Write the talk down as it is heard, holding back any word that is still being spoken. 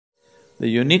The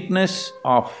uniqueness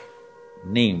of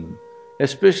Neem,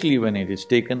 especially when it is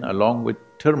taken along with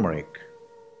turmeric,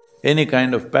 any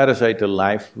kind of parasital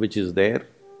life which is there,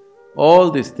 all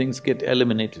these things get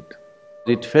eliminated.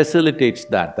 It facilitates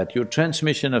that your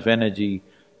transmission of energy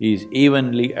is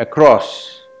evenly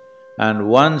across. And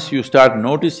once you start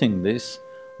noticing this,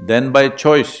 then by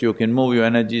choice you can move your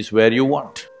energies where you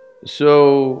want.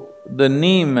 So, the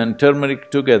neem and turmeric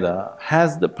together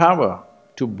has the power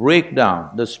to break down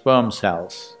the sperm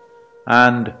cells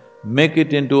and make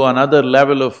it into another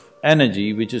level of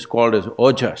energy which is called as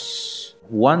ojas.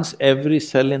 Once every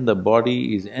cell in the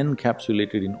body is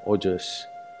encapsulated in ojas,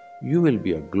 you will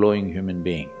be a glowing human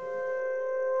being.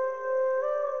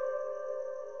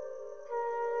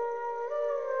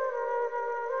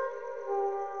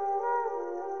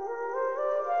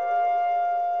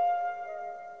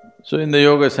 So in the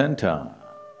yoga center,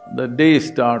 the day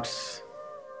starts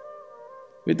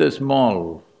with a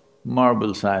small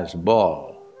marble-sized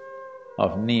ball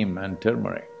of neem and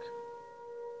turmeric.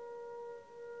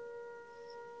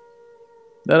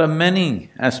 There are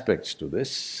many aspects to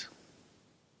this,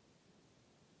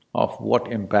 of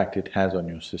what impact it has on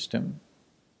your system.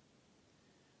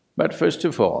 But first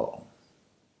of all,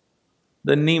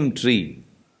 the neem tree,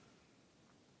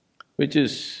 which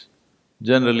is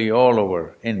generally all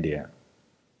over India,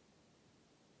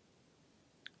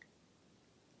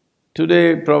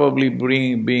 today probably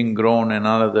being grown in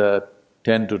another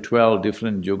 10 to 12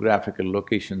 different geographical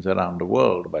locations around the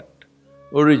world, but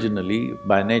originally,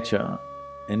 by nature,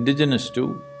 indigenous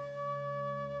to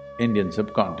Indian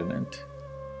subcontinent,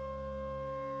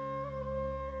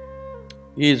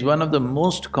 is one of the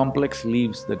most complex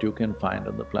leaves that you can find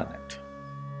on the planet.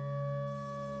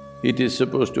 It is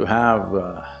supposed to have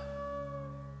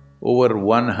over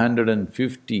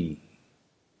 150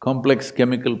 complex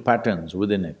chemical patterns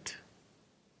within it.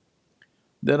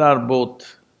 There are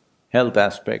both health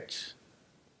aspects,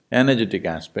 energetic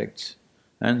aspects,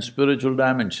 and spiritual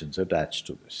dimensions attached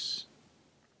to this.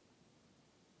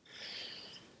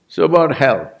 So about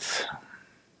health,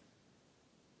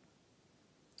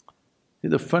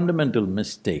 the fundamental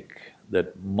mistake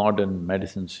that modern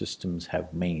medicine systems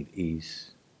have made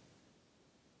is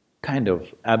kind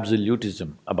of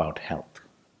absolutism about health.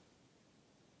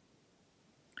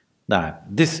 That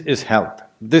this is health,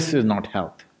 this is not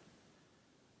health.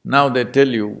 Now they tell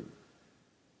you,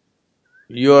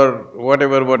 your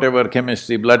whatever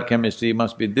chemistry, blood chemistry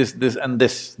must be this, this and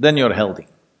this, then you're healthy.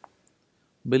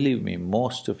 Believe me,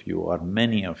 most of you or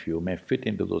many of you may fit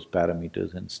into those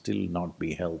parameters and still not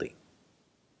be healthy.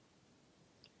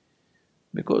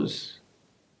 Because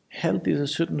health is a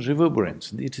certain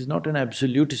reverberance, it is not an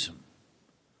absolutism.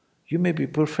 You may be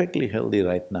perfectly healthy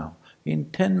right now,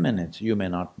 in 10 minutes you may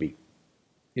not be,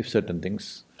 if certain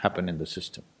things happen in the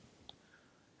system.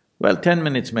 Well, 10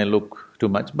 minutes may look too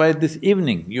much, by this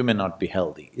evening you may not be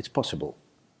healthy, it's possible.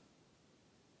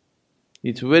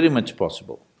 It's very much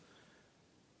possible.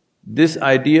 This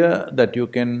idea that you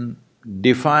can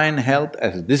define health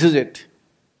as this is it,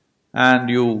 and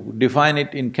you define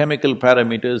it in chemical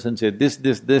parameters and say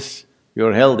this,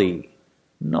 you're healthy.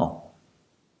 No.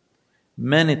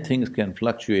 Many things can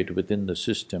fluctuate within the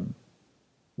system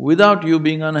without you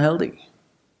being unhealthy.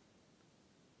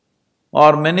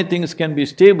 Or many things can be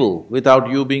stable without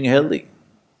you being healthy.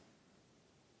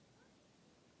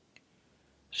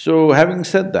 So having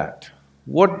said that,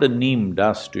 what the neem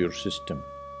does to your system?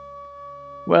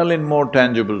 Well, in more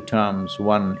tangible terms,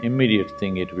 one immediate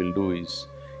thing it will do is,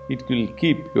 it will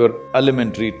keep your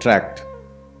alimentary tract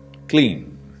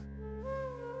clean.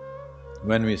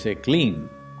 When we say clean,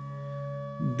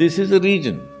 this is a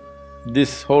region,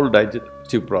 this whole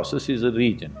digestive process is a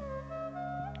region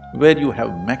where you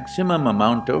have maximum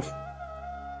amount of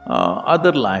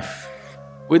other life.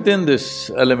 Within this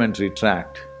alimentary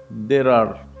tract, there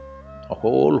are a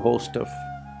whole host of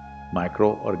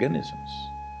microorganisms.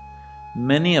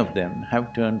 Many of them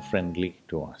have turned friendly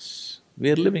to us.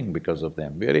 We are living because of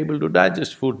them, we are able to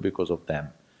digest food because of them.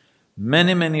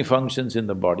 Many functions in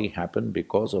the body happen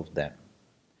because of them.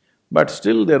 But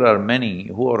still there are many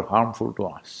who are harmful to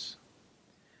us.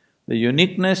 The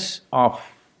uniqueness of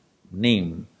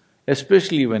neem,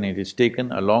 especially when it is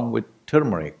taken along with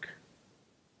turmeric,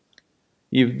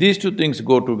 if these two things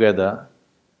go together,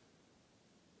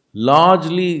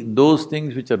 largely those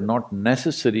things which are not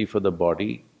necessary for the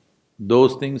body,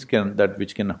 those things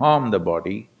which can harm the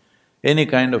body, any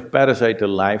kind of parasital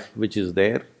life which is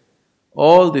there,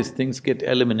 all these things get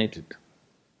eliminated.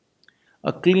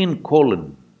 A clean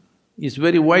colon is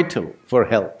very vital for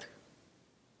health.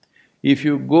 If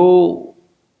you go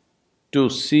to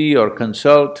see or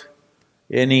consult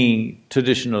any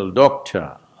traditional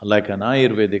doctor like an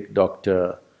Ayurvedic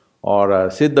doctor or a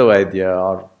Siddha Vaidya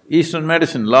or Eastern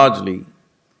medicine largely,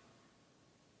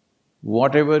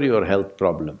 whatever your health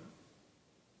problem,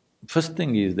 first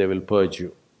thing is they will purge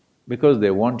you because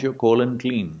they want your colon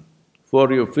clean.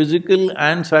 For your physical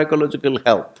and psychological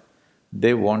health,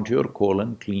 they want your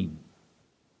colon clean.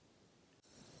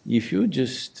 If you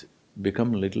just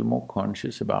become a little more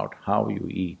conscious about how you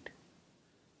eat,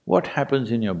 what happens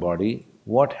in your body,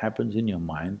 what happens in your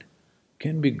mind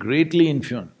can be greatly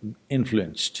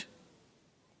influenced.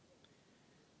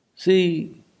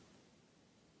 See,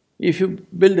 if you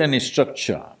build any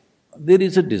structure, there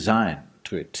is a design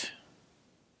to it.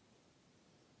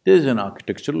 There is an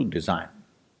architectural design.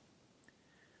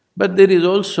 But there is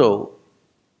also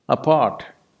a part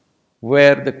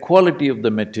where the quality of the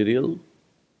material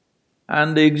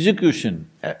and the execution,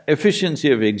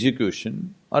 efficiency of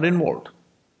execution are involved.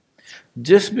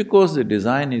 Just because the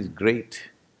design is great,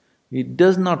 it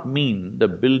does not mean the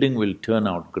building will turn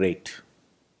out great.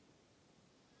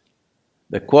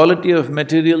 The quality of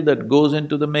material that goes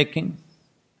into the making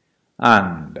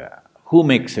and who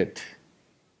makes it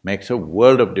makes a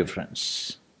world of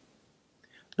difference.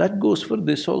 That goes for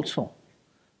this also.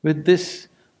 With this,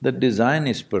 the design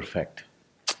is perfect.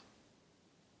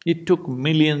 It took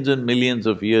millions and millions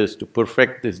of years to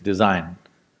perfect this design.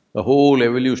 The whole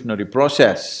evolutionary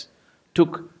process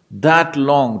took that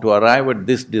long to arrive at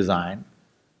this design.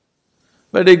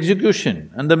 But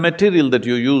execution and the material that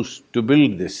you use to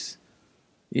build this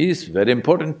is very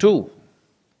important too.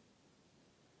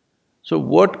 So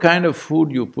what kind of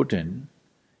food you put in,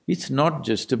 it's not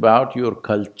just about your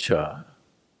culture.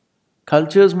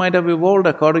 Cultures might have evolved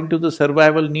according to the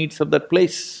survival needs of that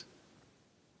place.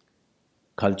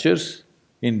 Cultures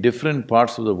in different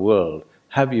parts of the world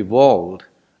have evolved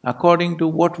according to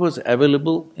what was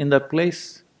available in that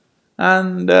place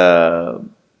and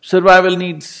survival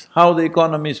needs, how the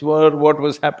economies were, what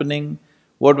was happening,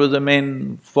 what was the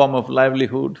main form of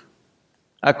livelihood.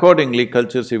 Accordingly,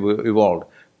 cultures evolved.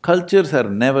 Cultures are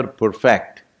never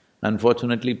perfect.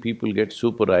 Unfortunately, people get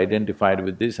super identified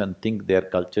with this and think their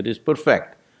culture is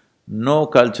perfect. No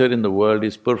culture in the world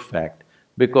is perfect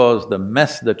because the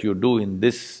mess that you do in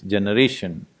this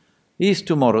generation is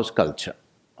tomorrow's culture.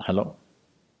 Hello?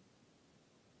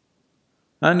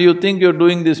 And you think you're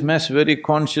doing this mess very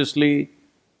consciously.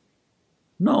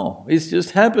 No, it's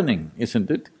just happening,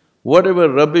 isn't it? Whatever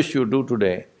rubbish you do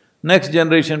today, next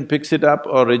generation picks it up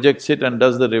or rejects it and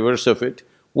does the reverse of it,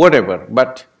 whatever,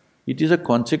 but it is a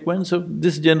consequence of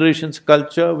this generation's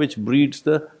culture which breeds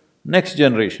the next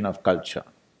generation of culture.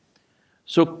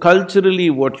 So culturally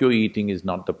what you're eating is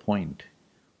not the point.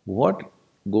 What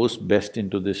goes best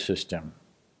into this system?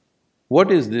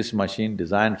 What is this machine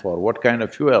designed for? What kind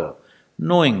of fuel?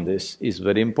 Knowing this is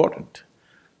very important.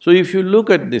 So if you look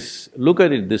at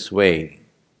it this way,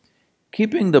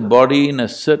 keeping the body in a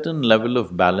certain level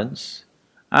of balance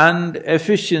and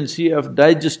efficiency of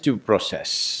digestive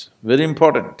process, very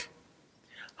important.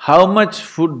 How much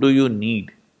food do you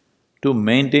need to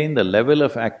maintain the level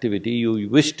of activity you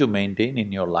wish to maintain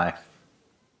in your life?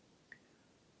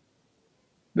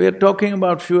 We are talking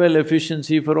about fuel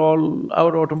efficiency for all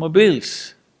our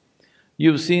automobiles.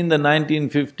 You've seen the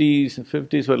 1950s,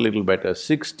 fifties were a little better,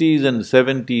 60s and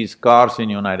 70s cars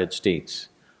in United States.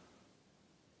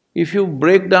 If you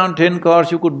break down 10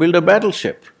 cars, you could build a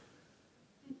battleship.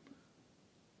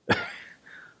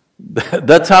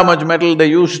 That's how much metal they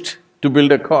used to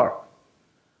build a car.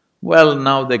 Well,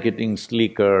 now they're getting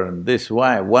sleeker and this.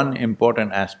 Why? One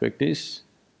important aspect is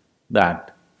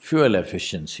that fuel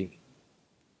efficiency.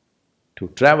 To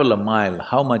travel a mile,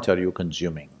 how much are you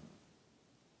consuming?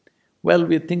 Well,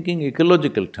 we're thinking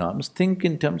ecological terms, think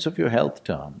in terms of your health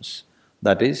terms.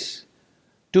 That is,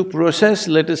 to process,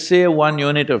 let us say, 1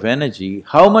 unit of energy,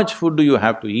 how much food do you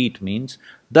have to eat means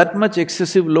that much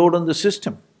excessive load on the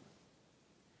system.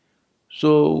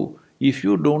 So, if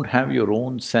you don't have your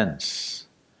own sense,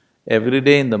 every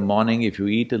day in the morning if you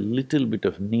eat a little bit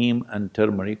of neem and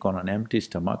turmeric on an empty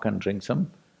stomach and drink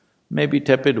some maybe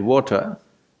tepid water,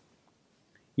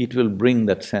 it will bring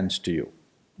that sense to you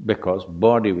because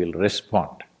body will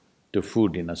respond to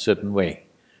food in a certain way.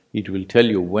 It will tell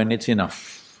you when it's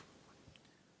enough.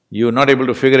 You're not able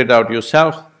to figure it out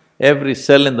yourself, every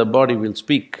cell in the body will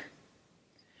speak.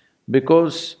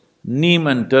 Because neem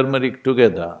and turmeric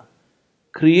together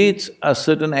creates a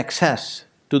certain access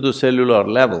to the cellular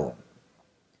level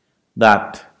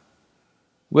that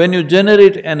when you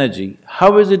generate energy,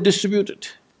 how is it distributed?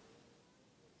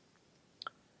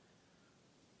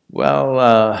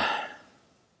 Well,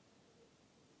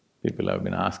 people have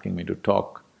been asking me to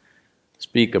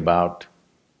speak about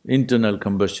internal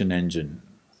combustion engine.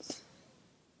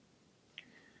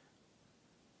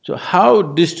 So how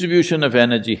distribution of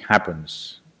energy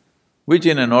happens, which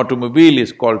in an automobile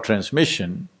is called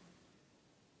transmission,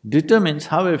 determines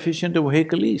how efficient a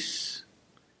vehicle is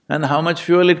and how much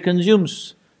fuel it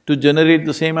consumes to generate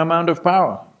the same amount of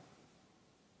power.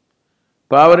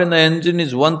 Power in the engine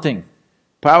is one thing,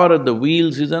 power at the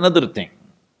wheels is another thing,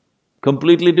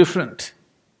 completely different.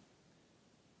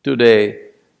 Today,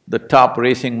 the top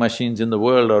racing machines in the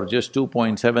world are just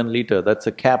 2.7 liter, that's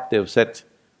a cap they've set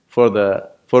for the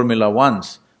Formula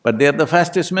Ones, but they are the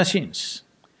fastest machines.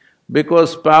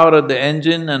 Because power at the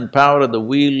engine and power at the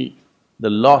wheel, the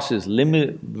loss is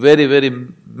very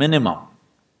minimum.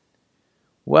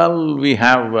 Well, we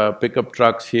have pickup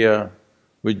trucks here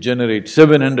which generate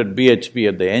 700 bhp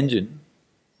at the engine,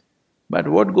 but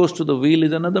what goes to the wheel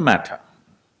is another matter.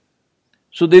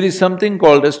 So there is something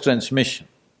called as transmission.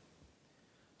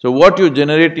 So what you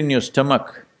generate in your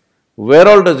stomach, where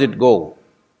all does it go,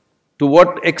 to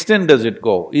what extent does it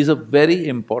go, is a very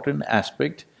important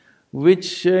aspect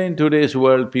which in today's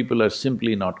world people are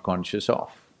simply not conscious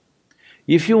of.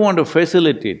 If you want to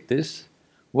facilitate this,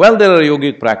 well, there are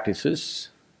yogic practices,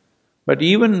 but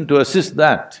even to assist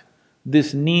that,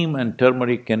 this neem and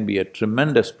turmeric can be a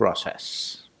tremendous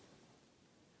process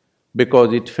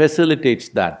because it facilitates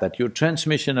that your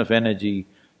transmission of energy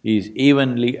is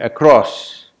evenly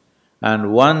across.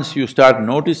 And once you start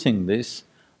noticing this,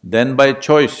 then by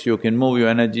choice you can move your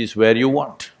energies where you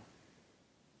want.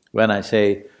 When I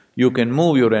say you can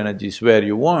move your energies where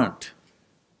you want,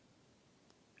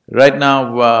 right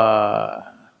now,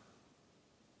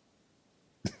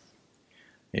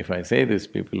 if I say this,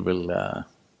 people will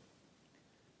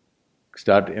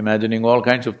start imagining all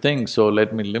kinds of things, so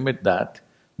let me limit that.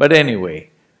 But anyway,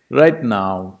 right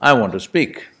now I want to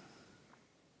speak.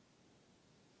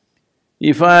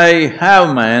 If I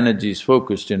have my energies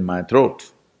focused in my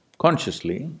throat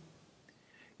consciously,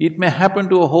 it may happen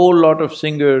to a whole lot of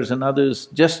singers and others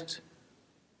just,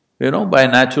 by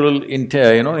natural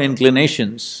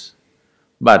inclinations.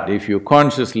 But if you're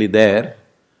consciously there,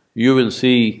 you will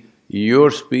see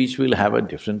your speech will have a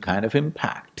different kind of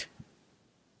impact.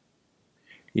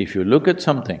 If you look at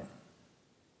something,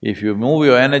 if you move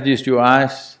your energies to your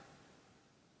eyes,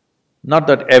 not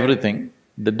that everything,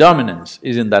 the dominance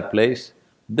is in that place,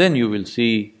 then you will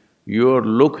see your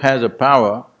look has a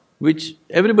power which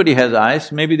everybody has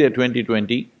eyes, maybe they're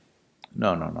 20/20.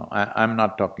 No, I'm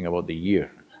not talking about the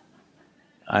year.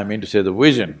 I mean to say the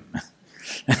vision.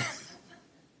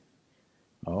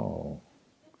 Oh.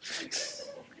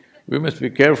 We must be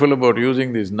careful about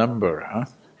using this number, huh?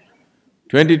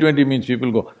 20/20 means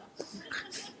people go,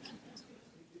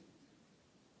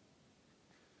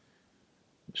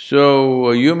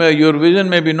 so your vision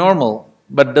may be normal,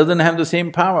 but doesn't have the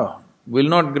same power, will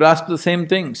not grasp the same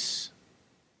things,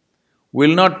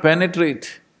 will not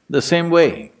penetrate the same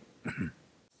way.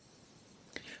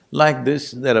 Like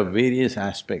this, there are various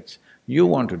aspects. You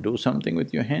want to do something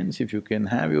with your hands, if you can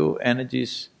have your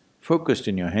energies focused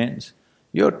in your hands,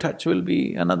 your touch will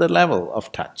be another level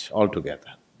of touch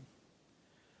altogether.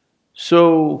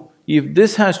 So, if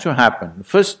this has to happen,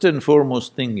 first and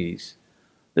foremost thing is,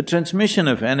 the transmission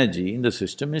of energy in the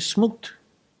system is smooth.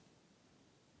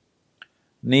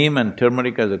 Neem and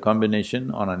turmeric as a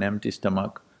combination on an empty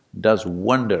stomach does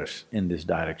wonders in this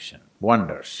direction,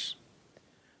 wonders.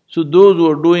 So those who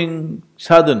are doing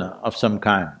sadhana of some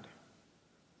kind,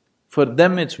 for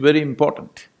them it's very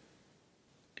important.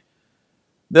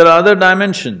 There are other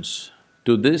dimensions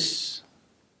to this.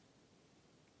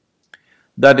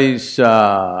 That is,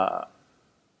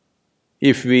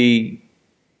 if we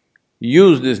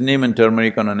use this neem and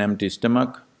turmeric on an empty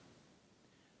stomach,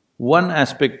 one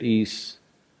aspect is,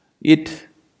 it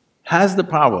has the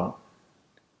power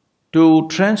to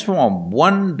transform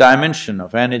one dimension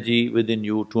of energy within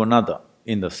you to another,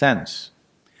 in the sense.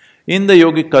 In the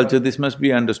yogic culture, this must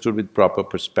be understood with proper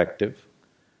perspective.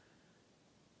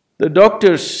 The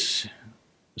doctors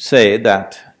say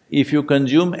that if you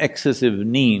consume excessive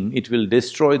neem, it will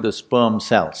destroy the sperm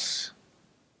cells,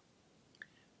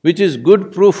 which is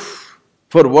good proof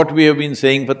for what we have been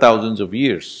saying for thousands of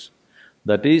years.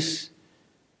 That is,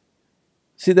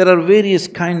 see, there are various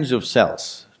kinds of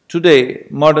cells. Today,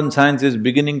 modern science is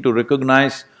beginning to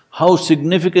recognize how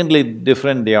significantly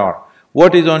different they are.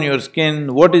 What is on your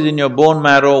skin, what is in your bone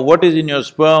marrow, what is in your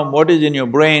sperm, what is in your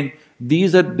brain,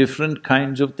 these are different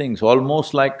kinds of things,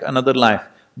 almost like another life.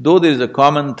 Though there is a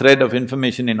common thread of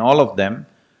information in all of them,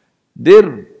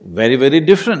 they're very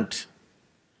different.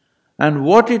 And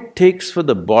what it takes for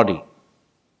the body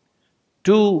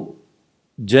to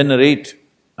generate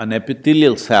an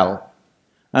epithelial cell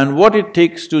and what it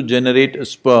takes to generate a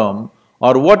sperm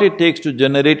or what it takes to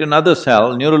generate another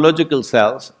cell, neurological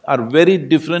cells, are very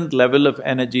different level of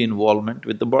energy involvement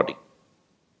with the body.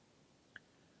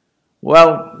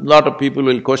 Well, lot of people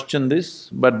will question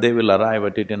this, but they will arrive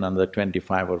at it in another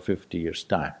 25 or 50 years'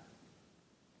 time.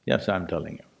 Yes, I'm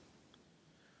telling you.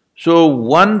 So,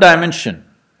 one dimension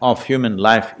of human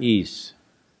life is…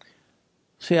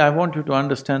 See, I want you to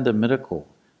understand the miracle.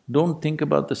 Don't think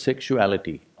about the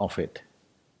sexuality of it.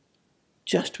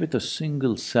 Just with a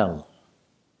single cell,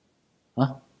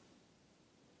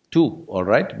 two, all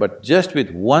right, but just with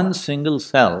one single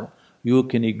cell, you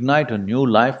can ignite a new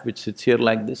life which sits here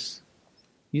like this.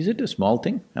 Is it a small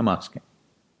thing? I'm asking.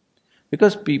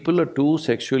 Because people are too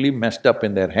sexually messed up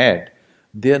in their head,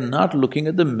 they're not looking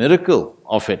at the miracle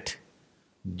of it.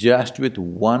 Just with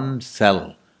one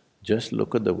cell, just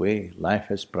look at the way life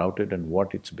has sprouted and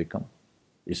what it's become.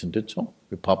 Isn't it so?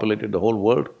 We populated the whole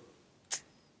world.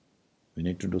 We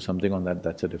need to do something on that,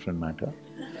 that's a different matter.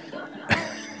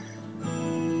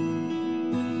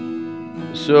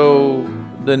 So,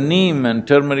 the neem and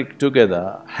turmeric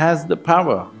together has the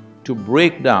power to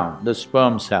break down the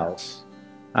sperm cells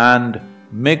and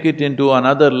make it into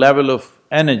another level of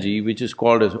energy which is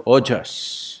called as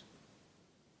ojas.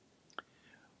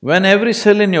 When every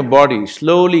cell in your body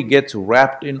slowly gets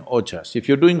wrapped in ojas, if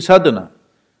you're doing sadhana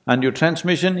and your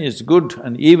transmission is good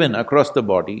and even across the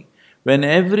body, when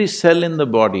every cell in the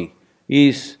body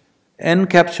is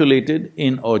encapsulated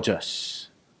in ojas.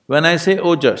 When I say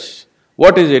ojas,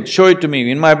 what is it? Show it to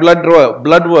me. In my blood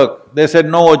work, they said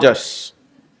no ojas.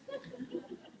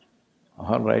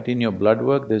 All right, in your blood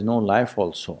work, there's no life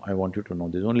also, I want you to know,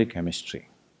 there's only chemistry.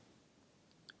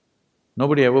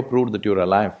 Nobody ever proved that you're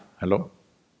alive, hello?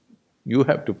 You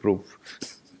have to prove.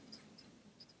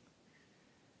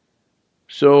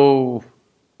 So,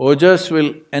 ojas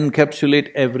will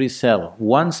encapsulate every cell.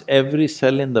 Once every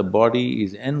cell in the body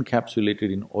is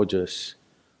encapsulated in ojas,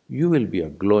 you will be a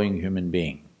glowing human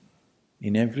being.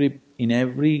 In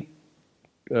every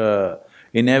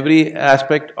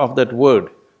aspect of that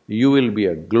word, you will be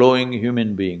a glowing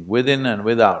human being, within and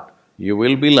without, you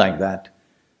will be like that.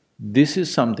 This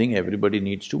is something everybody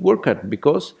needs to work at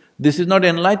because this is not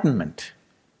enlightenment.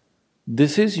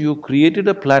 This is you created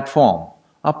a platform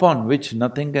upon which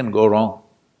nothing can go wrong.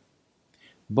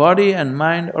 Body and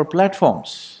mind are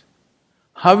platforms.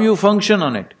 How you function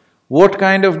on it, what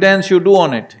kind of dance you do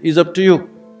on it is up to you.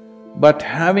 But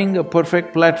having a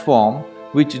perfect platform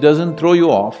which doesn't throw you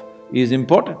off is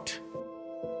important.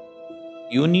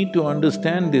 You need to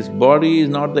understand this body is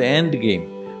not the end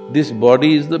game, this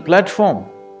body is the platform.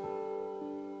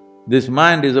 This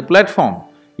mind is a platform.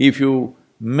 If you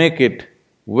make it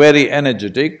very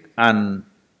energetic and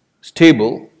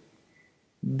stable,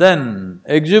 then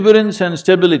exuberance and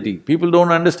stability, people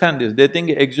don't understand this, they think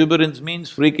exuberance means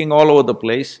freaking all over the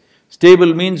place,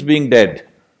 stable means being dead.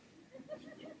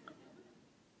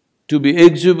 To be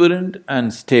exuberant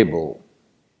and stable,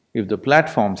 if the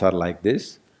platforms are like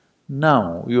this,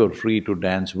 now you are free to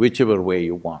dance whichever way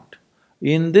you want.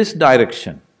 In this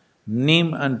direction,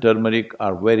 neem and turmeric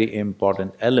are very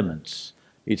important elements.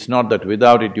 It's not that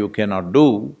without it you cannot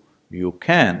do, you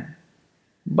can,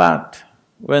 but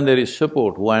when there is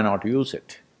support, why not use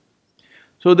it?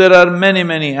 So there are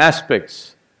many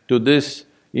aspects to this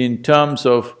in terms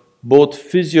of both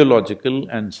physiological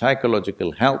and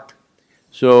psychological health.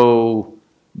 So,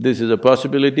 this is a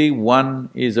possibility. One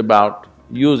is about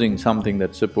using something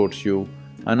that supports you,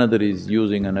 another is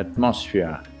using an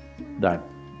atmosphere that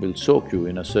will soak you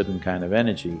in a certain kind of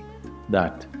energy,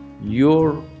 that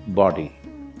your body,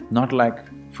 not like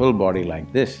full body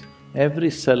like this, every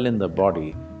cell in the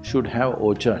body should have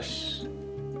ojas,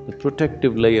 the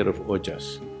protective layer of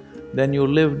ojas. Then you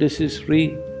live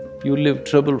disease-free, you live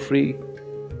trouble-free,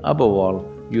 above all,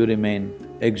 you remain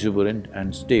exuberant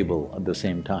and stable at the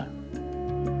same time.